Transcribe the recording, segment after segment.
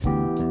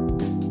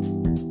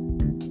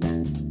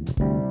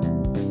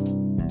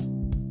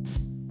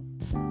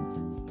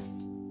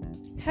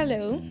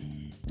Hello,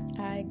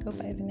 I go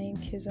by the name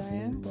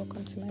Keziah.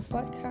 Welcome to my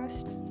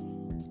podcast.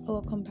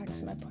 Welcome back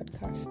to my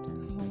podcast.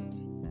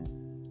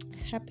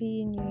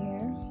 Happy New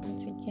Year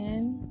once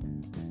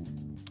again.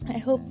 I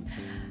hope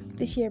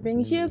this year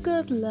brings you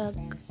good luck.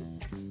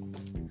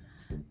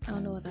 I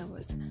don't know what that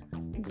was,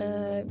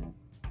 but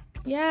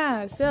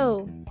yeah,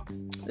 so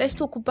let's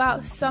talk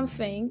about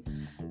something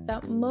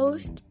that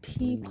most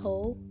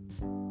people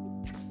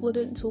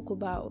wouldn't talk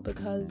about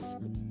because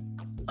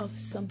of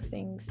some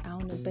things, I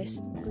don't know,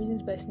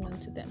 reasons best known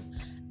to them.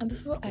 And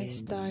before I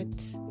start,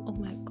 oh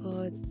my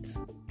God,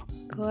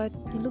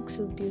 you look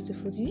so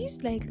beautiful. Did you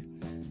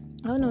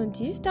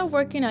start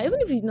working out? Even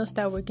if you did not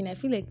start working, I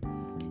feel like,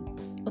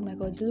 oh my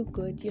God, you look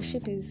good. Your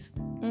shape is,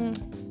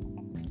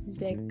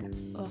 it's like,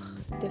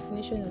 the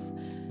definition of,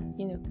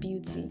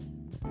 beauty.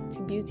 It's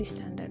a beauty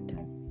standard.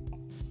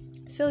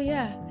 So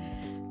yeah,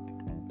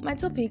 my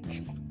topic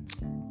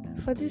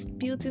for this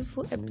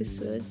beautiful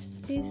episode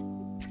is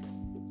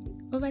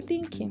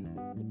overthinking.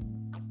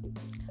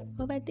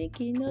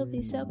 Overthinking, no,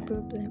 it's a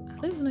problem. I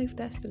don't even know if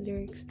that's the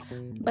lyrics.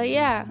 But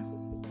yeah,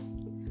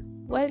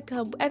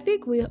 welcome. I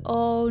think we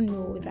all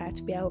know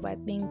that we are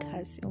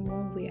overthinkers in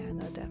one way or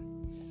another.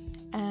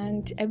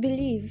 And I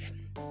believe,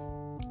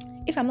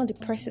 if I'm not the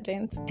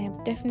president, I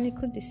am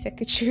definitely the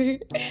secretary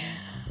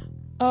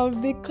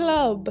of the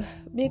club.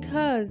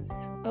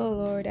 Because, oh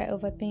Lord, I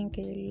overthink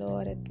a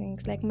lot of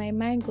things. Like, my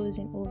mind goes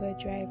in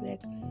overdrive.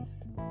 Like,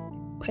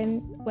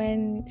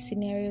 when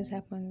scenarios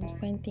happen,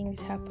 when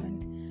things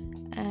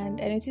happen,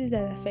 and I noticed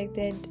that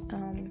affected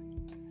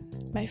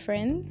my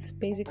friends,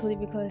 basically,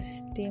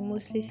 because they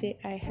mostly say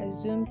I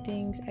assume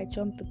things, I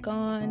jump the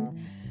gun,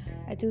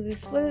 I do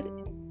this. Well,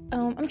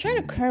 I'm trying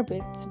to curb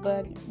it,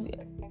 but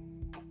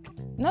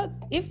not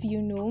if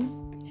you know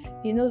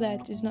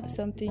that it's not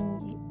something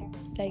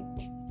like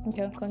you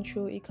can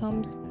control. It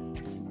comes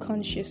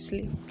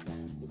subconsciously,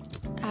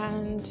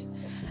 and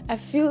I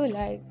feel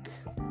like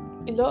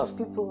a lot of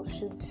people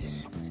should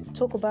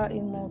talk about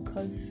it more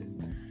because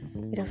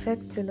it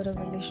affects a lot of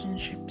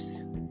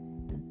relationships.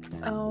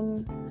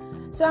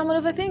 So I'm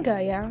an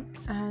overthinker, yeah,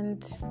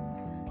 and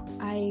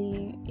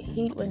I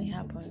hate when it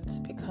happens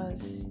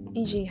because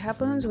it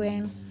happens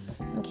when,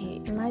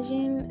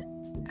 imagine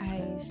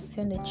I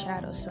send a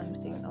chat or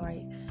something, or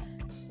I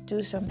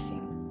do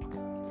something,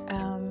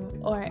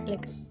 or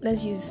like,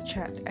 let's use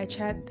chat. I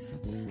chat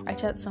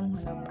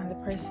someone up and the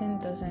person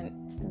doesn't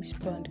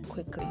respond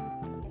quickly.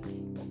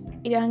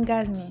 It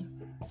angers me,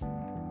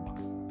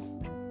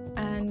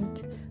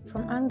 and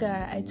from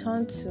anger I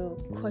turn to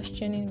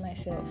questioning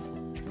myself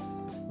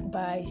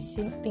by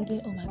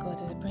thinking, oh my God,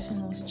 there's a person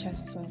who wants to chat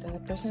with me, there's a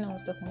person who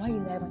wants to talk. Why you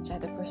live and chat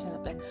the person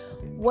up? Like,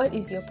 what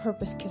is your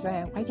purpose,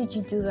 Keziah? Why did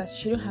you do that? You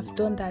shouldn't have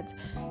done that.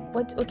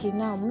 But okay,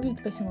 now maybe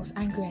the person was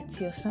angry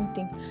at you or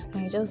something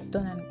and you just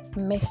done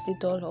and messed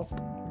it all up.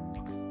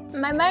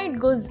 My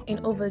mind goes in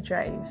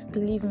overdrive,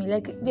 believe me.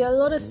 Like, there are a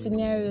lot of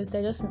scenarios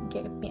that just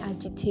get me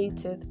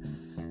agitated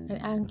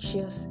and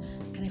anxious,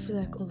 and I feel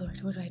like, oh Lord,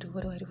 what do I do?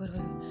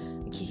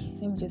 Okay,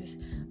 let me do this.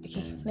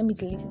 Okay, let me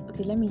delete it.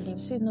 Okay, let me leave.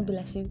 So it not be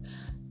like,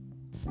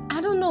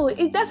 I don't know.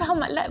 That's how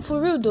my, like, for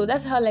real though.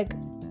 That's how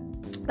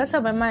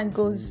my mind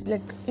goes,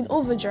 like, in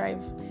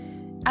overdrive.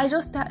 I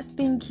just start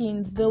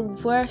thinking the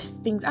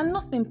worst things and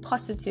nothing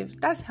positive.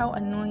 That's how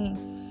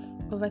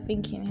annoying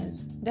overthinking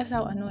is. That's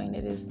how annoying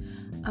it is.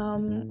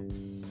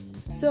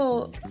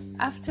 So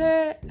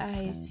after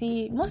I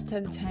see most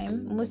of the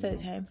time,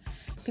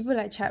 people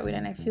I chat with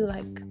and I feel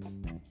like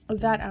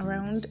that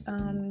around,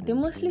 they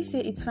mostly say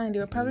it's fine, they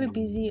were probably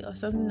busy or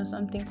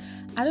something.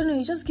 I don't know,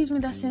 it just gives me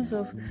that sense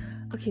of,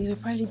 okay, they were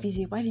probably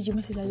busy. Why did you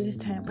message at this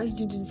time? Why did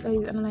you do this?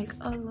 And I'm like,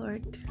 oh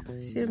Lord,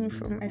 save me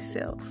from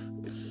myself.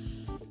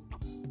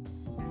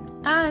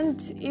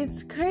 And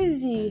it's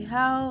crazy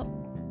how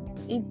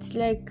it's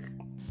like,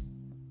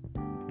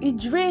 it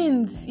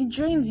drains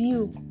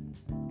you.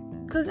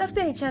 Because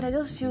after a chat, I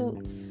just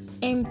feel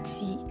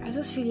empty. I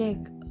just feel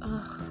like,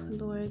 oh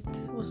Lord,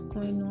 what's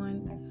going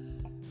on?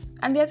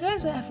 And there are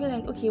times where I feel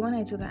like, okay, when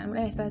I do that, and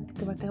when I start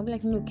to think, I'll be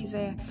like, no,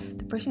 Keziah,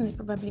 the person is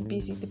probably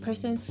busy. The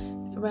person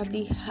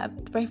probably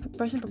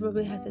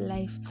has a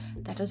life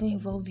that doesn't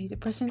involve you. The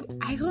person,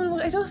 I don't know,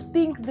 I just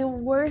think the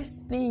worst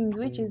things,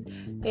 which is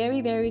very,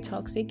 very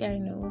toxic, I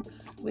know,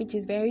 which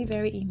is very,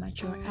 very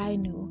immature, I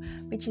know,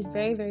 which is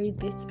very, very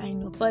this, I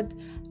know. But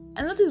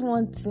I noticed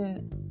one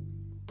thing,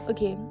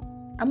 okay,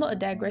 I'm not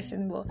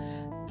digressing, but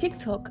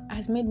TikTok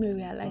has made me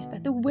realize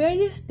that the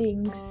weirdest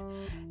things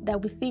that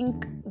we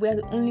think we're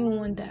the only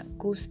one that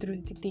goes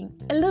through the thing,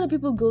 a lot of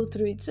people go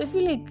through it. So I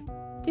feel like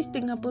this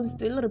thing happens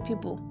to a lot of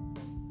people,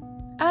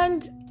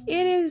 and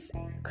it is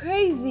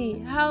crazy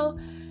how,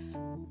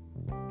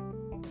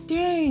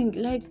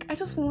 like, I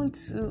just want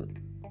to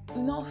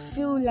not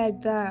feel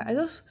like that.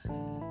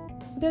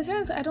 There's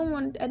times I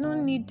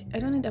don't need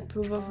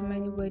approval from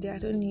anybody. I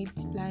don't need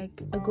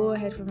like a go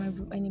ahead from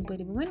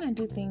anybody. But when I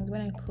do things,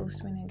 when I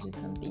post, when I do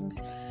some things,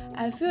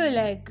 I feel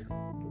like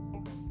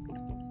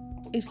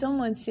if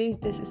someone says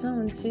this, if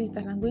someone says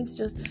that, I'm going to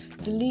just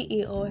delete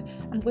it, or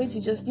I'm going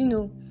to just,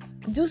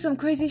 do some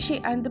crazy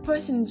shit, and the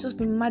person just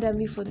be mad at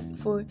me for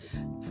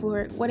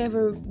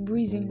whatever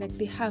reason. Like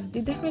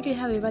they definitely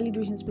have a valid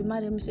reason to be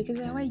mad at me. So,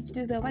 like, why did you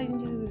do that? Why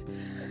didn't you do this?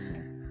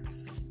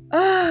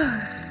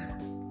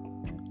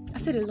 I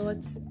said a lot.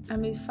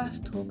 I'm a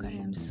fast talker. I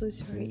am so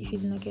sorry if you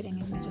did not get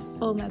anything.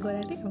 Oh my god,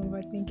 I think I'm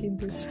overthinking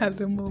this at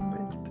the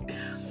moment.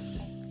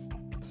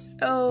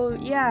 So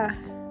yeah,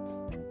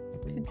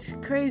 it's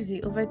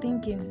crazy.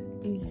 Overthinking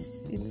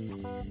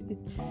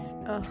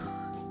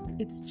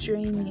it's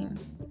draining.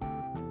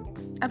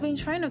 I've been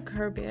trying to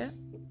curb it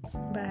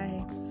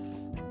by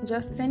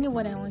just sending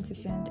what I want to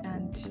send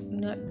and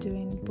not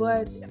doing.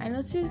 But I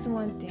noticed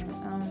one thing.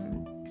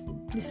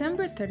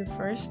 December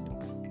 31st,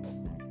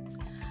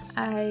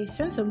 I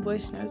sent some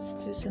voice notes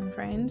to some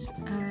friends,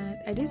 and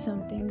I did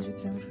some things with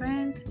some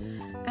friends,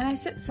 and I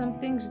said some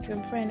things with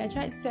some friends. I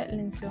tried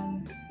settling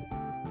some,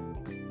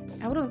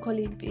 I wouldn't call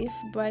it beef,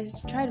 but I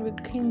tried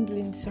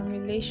rekindling some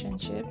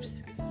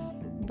relationships,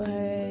 but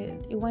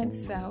it went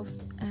south.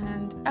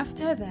 And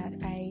after that,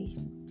 I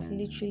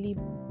literally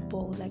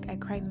bawled, like I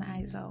cried my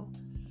eyes out.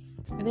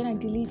 And then I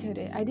deleted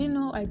it. I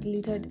didn't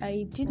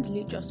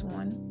delete just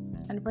one,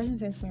 and the person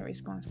sent me a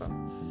response. But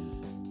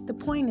the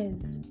point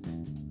is,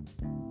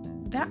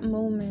 that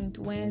moment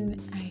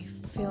when I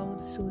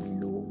felt so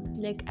low,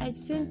 like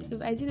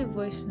if I did a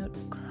voice note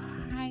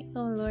cry,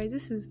 oh Lord,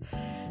 this is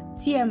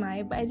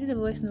TMI, but I did a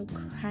voice note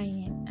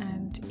crying,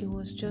 and it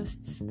was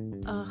just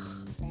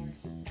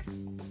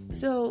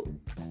So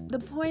the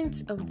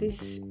point of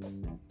this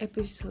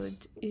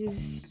episode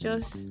is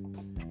just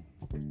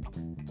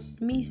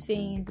me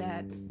saying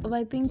that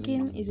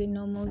overthinking is a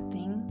normal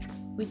thing,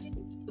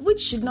 which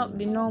should not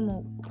be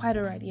normal. Quite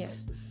alright,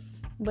 yes,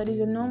 but it's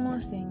a normal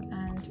thing.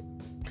 And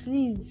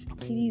please,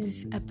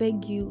 I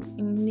beg you,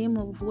 in the name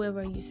of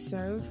whoever you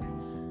serve,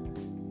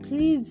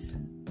 please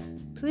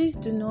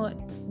do not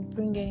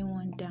bring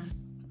anyone down.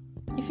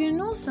 If you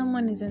know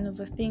someone is an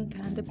overthinker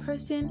and the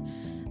person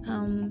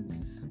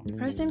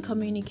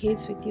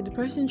communicates with you, the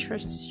person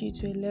trusts you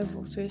to a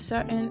level, to a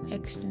certain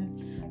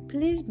extent,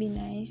 please be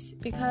nice,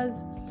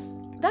 because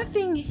that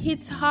thing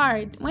hits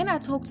hard. When I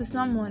talk to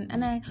someone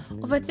and I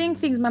overthink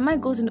things, my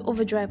mind goes into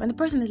overdrive, and the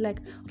person is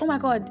like, oh my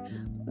god,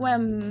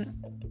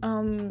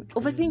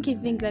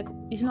 overthinking things like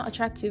it's not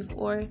attractive,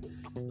 or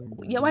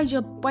yeah, why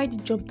did you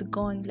jump the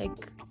gun?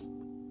 Like,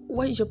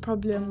 what is your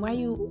problem? Why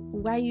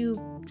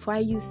are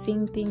you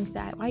saying things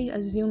that? Why are you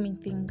assuming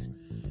things?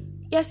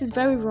 Yes, it's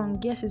very wrong.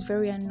 Yes, it's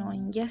very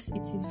annoying. Yes,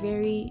 it is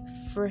very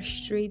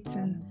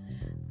frustrating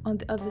on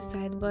the other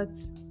side. But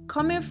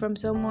coming from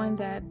someone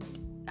that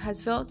has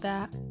felt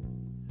that,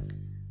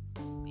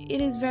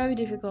 it is very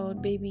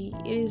difficult, baby.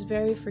 It is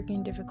very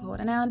freaking difficult,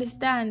 and I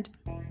understand.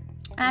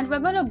 And we're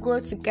gonna grow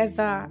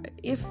together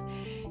if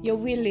you're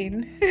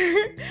willing.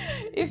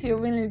 If you're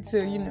willing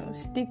to,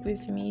 stick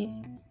with me.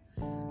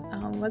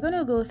 We're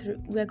gonna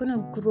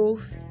grow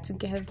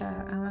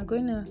together, and we're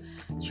gonna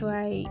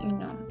try,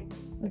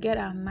 get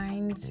our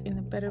minds in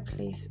a better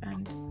place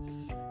and,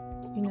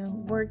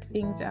 work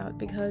things out,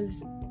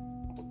 because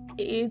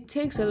it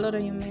takes a lot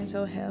on your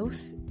mental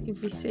health.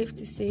 If it's safe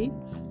to say,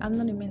 I'm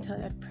not a mental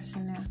health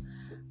person now,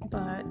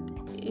 but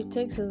it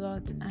takes a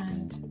lot.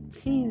 And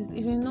please,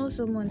 if you know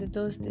someone that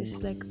does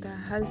this, like that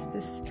has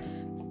this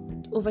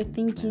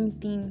overthinking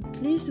thing,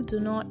 please do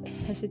not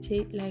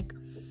hesitate. Like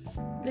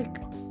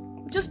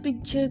just be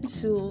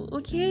gentle,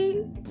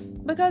 okay?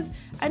 Because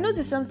I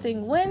noticed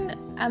something when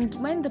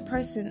the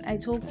person I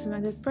talk to,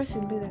 and the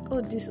person be like,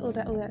 oh this, oh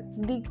that,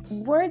 the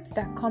words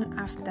that come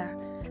after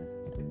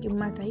the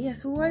matter.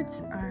 Yes,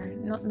 words are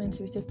not meant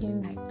to be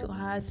taken like to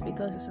heart,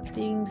 because of some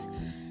things.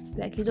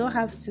 Like, you don't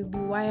have to be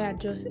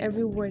wired, just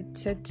every word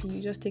said to you,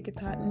 just take it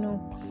to heart. No.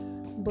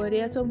 But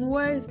there are some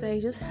words that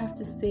you just have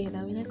to say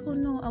that be like, oh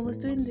no, I was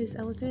doing this,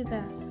 I was doing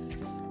that.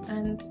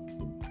 And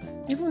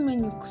even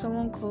when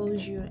someone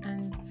calls you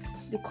and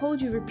they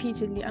called you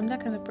repeatedly, I'm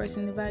that kind of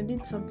person. If I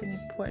did something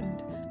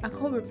important, I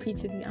call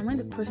repeatedly, and when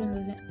the person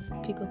doesn't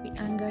pick up, it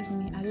angers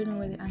me. I don't know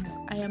where the anger.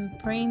 I am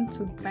praying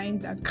to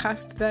bind and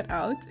cast that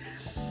out.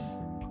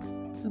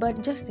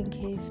 But just in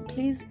case,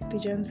 please be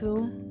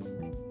gentle.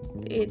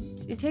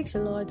 It takes a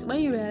lot. When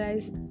you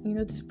realize,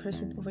 this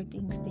person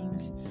overthinks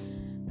things,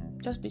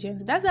 just be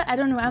gentle. That's why, I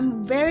don't know,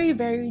 I'm very,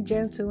 very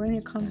gentle when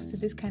it comes to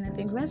this kind of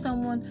things. When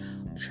someone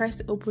tries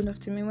to open up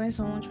to me, when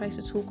someone tries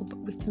to talk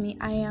with me,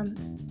 I am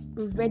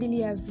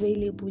readily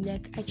available.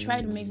 Like, I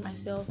try to make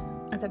myself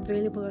as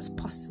available as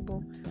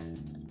possible,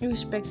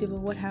 irrespective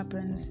of what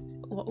happens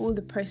or who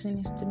the person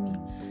is to me.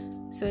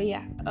 So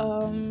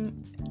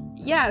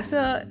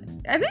so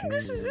I think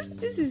this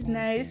is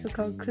nice to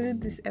conclude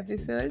this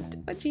episode.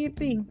 What do you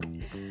think?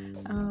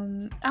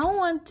 I don't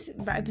want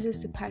my episodes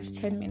to pass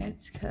 10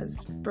 minutes,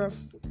 because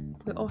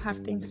we all have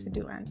things to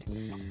do, and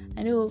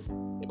I know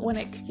one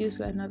excuse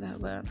or another,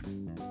 but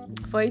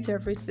for you to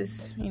have reached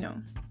this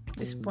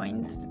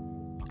point,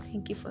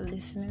 thank you for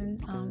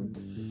listening.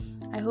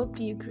 I hope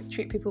you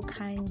treat people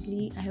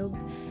kindly. I hope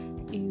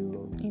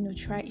you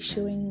try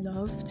showing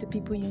love to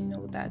people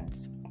that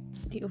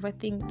they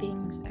overthink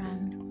things.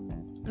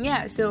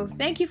 And so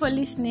thank you for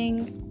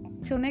listening.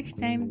 Till next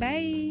time,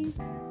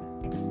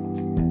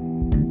 bye.